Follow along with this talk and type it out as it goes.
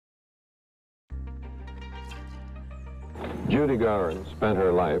Judy Garland spent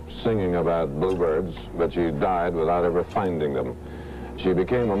her life singing about bluebirds, but she died without ever finding them. She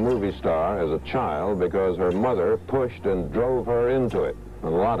became a movie star as a child because her mother pushed and drove her into it.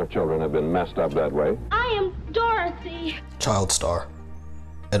 And a lot of children have been messed up that way. I am Dorothy. Child star.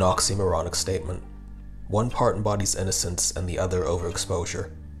 An oxymoronic statement. One part embodies innocence and the other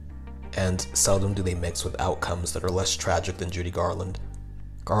overexposure. And seldom do they mix with outcomes that are less tragic than Judy Garland.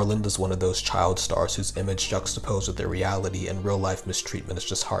 Garland is one of those child stars whose image juxtaposed with their reality and real-life mistreatment is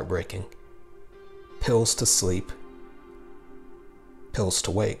just heartbreaking. Pills to sleep. Pills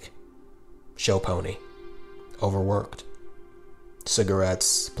to wake. Show pony. Overworked.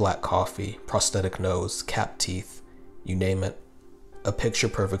 Cigarettes, black coffee, prosthetic nose, capped teeth, you name it. A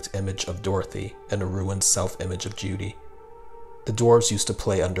picture-perfect image of Dorothy and a ruined self-image of Judy. The dwarves used to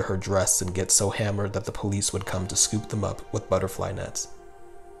play under her dress and get so hammered that the police would come to scoop them up with butterfly nets.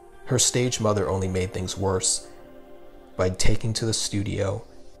 Her stage mother only made things worse by taking to the studio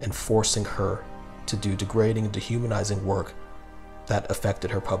and forcing her to do degrading and dehumanizing work that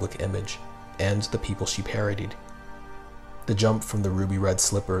affected her public image and the people she parodied. The jump from the ruby red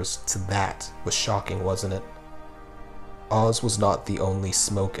slippers to that was shocking, wasn't it? Oz was not the only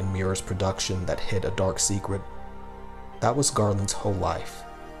smoke and mirrors production that hid a dark secret. That was Garland's whole life,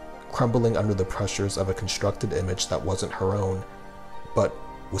 crumbling under the pressures of a constructed image that wasn't her own, but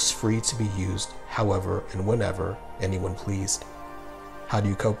was free to be used however and whenever anyone pleased. How do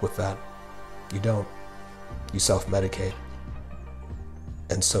you cope with that? You don't. You self-medicate.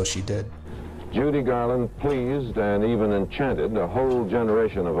 And so she did. Judy Garland pleased and even enchanted a whole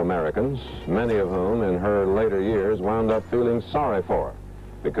generation of Americans, many of whom in her later years wound up feeling sorry for her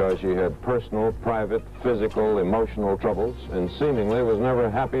because she had personal, private, physical, emotional troubles and seemingly was never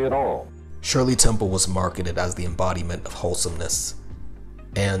happy at all. Shirley Temple was marketed as the embodiment of wholesomeness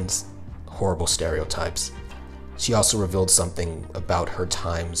and horrible stereotypes. She also revealed something about her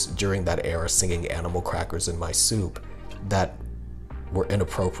times during that era singing Animal Crackers in My Soup that were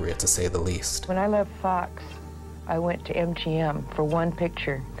inappropriate, to say the least. When I left Fox, I went to MGM for one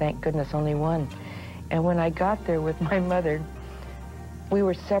picture, thank goodness only one. And when I got there with my mother, we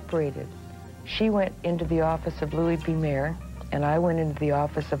were separated. She went into the office of Louis B. Mayer, and I went into the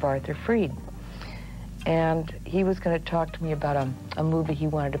office of Arthur Freed. And he was going to talk to me about a movie he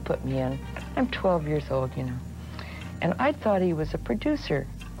wanted to put me in. I'm 12 years old, you know. And I thought he was a producer,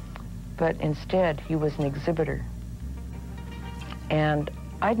 but instead he was an exhibitor. And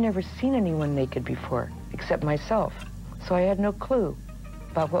I'd never seen anyone naked before, except myself. So I had no clue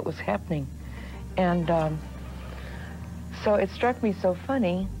about what was happening. And so it struck me so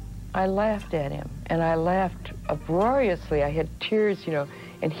funny, I laughed at him. And I laughed uproariously. I had tears, you know,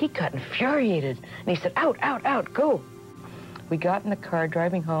 and he got infuriated. And he said, out, out, out, go. We got in the car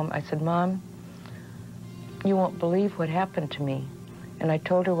driving home. I said, Mom, you won't believe what happened to me. And I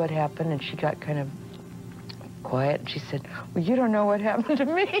told her what happened, and she got kind of quiet, and she said, well, you don't know what happened to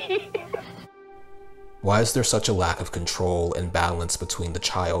me. Why is there such a lack of control and balance between the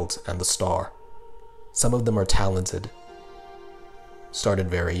child and the star? Some of them are talented, started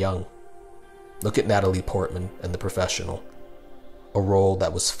very young. Look at Natalie Portman in The Professional, a role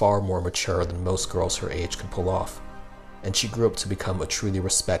that was far more mature than most girls her age could pull off, and she grew up to become a truly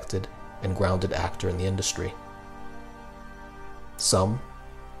respected and grounded actor in the industry. Some,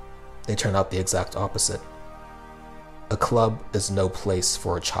 they turn out the exact opposite. A club is no place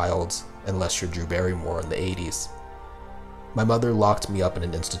for a child unless you're Drew Barrymore in the 80s. My mother locked me up in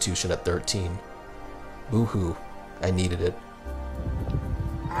an institution at 13. Boo-hoo, I needed it.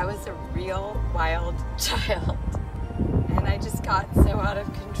 I was a real wild child, and I just got so out of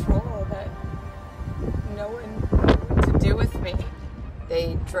control that no one knew what to do with me.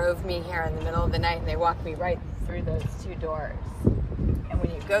 They drove me here in the middle of the night and they walked me right through those two doors. And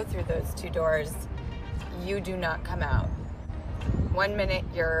when you go through those two doors, you do not come out. 1 minute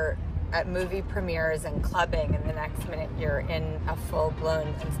you're at movie premieres and clubbing, and the next minute you're in a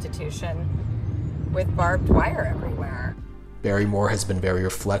full-blown institution with barbed wire everywhere. Barrymore has been very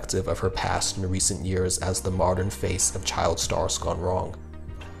reflective of her past in recent years as the modern face of child stars gone wrong.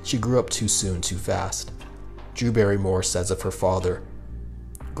 She grew up too soon, too fast. Drew Barrymore says of her father,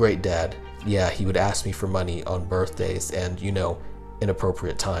 "Great dad. Yeah, he would ask me for money on birthdays and, you know,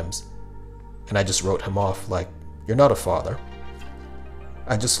 inappropriate times. And I just wrote him off like, you're not a father.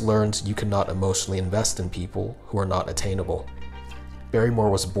 I just learned you cannot emotionally invest in people who are not attainable." Barrymore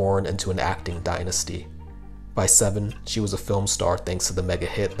was born into an acting dynasty. By 7, she was a film star thanks to the mega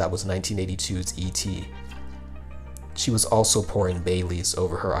hit that was 1982's E.T. She was also pouring Baileys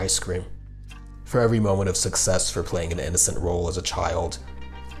over her ice cream. For every moment of success for playing an innocent role as a child,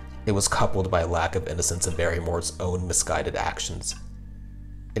 It was coupled by a lack of innocence in Barrymore's own misguided actions.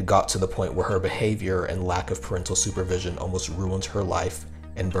 It got to the point where her behavior and lack of parental supervision almost ruined her life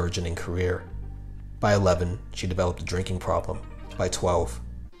and burgeoning career. By 11, she developed a drinking problem. By 12,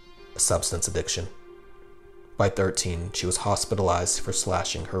 a substance addiction. By 13, she was hospitalized for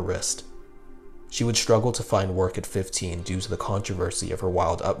slashing her wrist. She would struggle to find work at 15 due to the controversy of her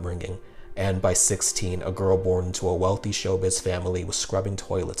wild upbringing, and by 16, a girl born into a wealthy showbiz family was scrubbing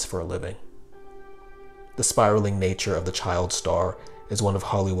toilets for a living. The spiraling nature of the child star is one of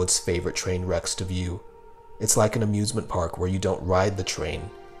Hollywood's favorite train wrecks to view. It's like an amusement park where you don't ride the train,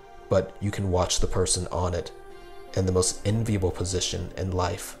 but you can watch the person on it, in the most enviable position in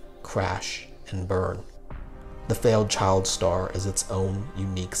life, crash and burn. The failed child star is its own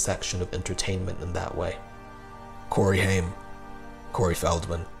unique section of entertainment in that way. Corey Haim, Corey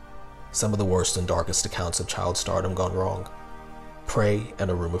Feldman, some of the worst and darkest accounts of child stardom gone wrong. Prey and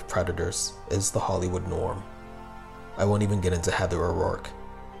a room of predators is the Hollywood norm. I won't even get into Heather O'Rourke,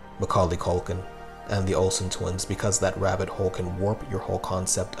 Macaulay Culkin, and the Olsen twins because that rabbit hole can warp your whole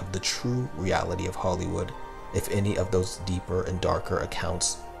concept of the true reality of Hollywood if any of those deeper and darker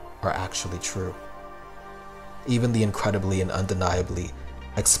accounts are actually true. Even the incredibly and undeniably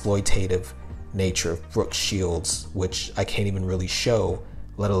exploitative nature of Brooke Shields, which I can't even really show,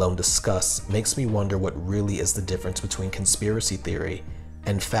 let alone discuss, makes me wonder what really is the difference between conspiracy theory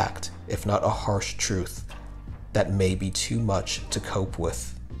and fact, if not a harsh truth that may be too much to cope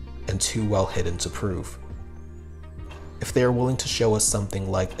with and too well hidden to prove. If they are willing to show us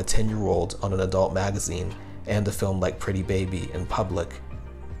something like a 10-year-old on an adult magazine and a film like Pretty Baby in public,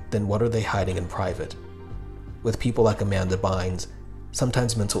 then what are they hiding in private? With people like Amanda Bynes,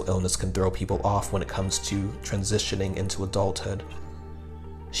 sometimes mental illness can throw people off when it comes to transitioning into adulthood.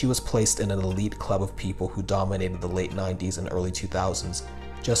 She was placed in an elite club of people who dominated the late 90s and early 2000s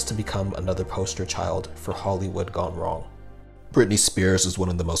just to become another poster child for Hollywood gone wrong. Britney Spears is one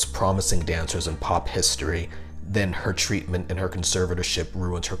of the most promising dancers in pop history. Then her treatment and her conservatorship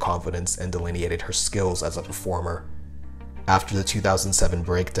ruined her confidence and delineated her skills as a performer. After the 2007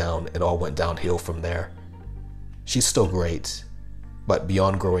 breakdown, it all went downhill from there. She's still great, but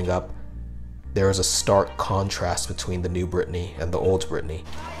beyond growing up, there is a stark contrast between the new Britney and the old Britney.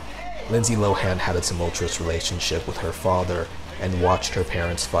 Lindsay Lohan had a tumultuous relationship with her father and watched her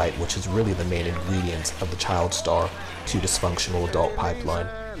parents fight, which is really the main ingredient of the child star to dysfunctional adult pipeline.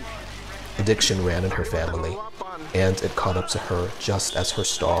 Addiction ran in her family, and it caught up to her just as her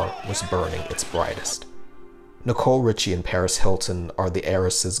star was burning its brightest. Nicole Richie and Paris Hilton are the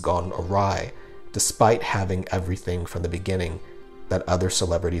heiresses gone awry, despite having everything from the beginning that other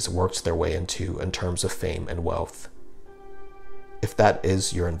celebrities worked their way into in terms of fame and wealth. If that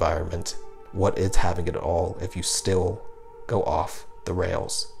is your environment, what is having it all if you still go off the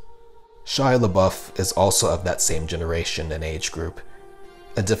rails? Shia LaBeouf is also of that same generation and age group.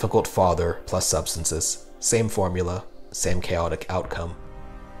 A difficult father plus substances, same formula, same chaotic outcome.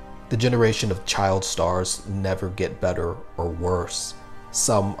 The generation of child stars never get better or worse.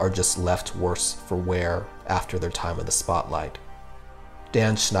 Some are just left worse for wear after their time in the spotlight.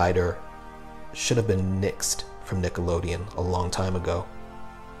 Dan Scheider should have been nixed from Nickelodeon a long time ago.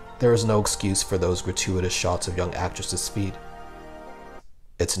 There is no excuse for those gratuitous shots of young actresses' feet.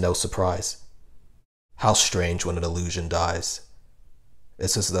 It's no surprise. How strange when an illusion dies.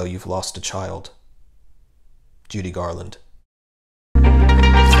 It's as though you've lost a child. Judy Garland.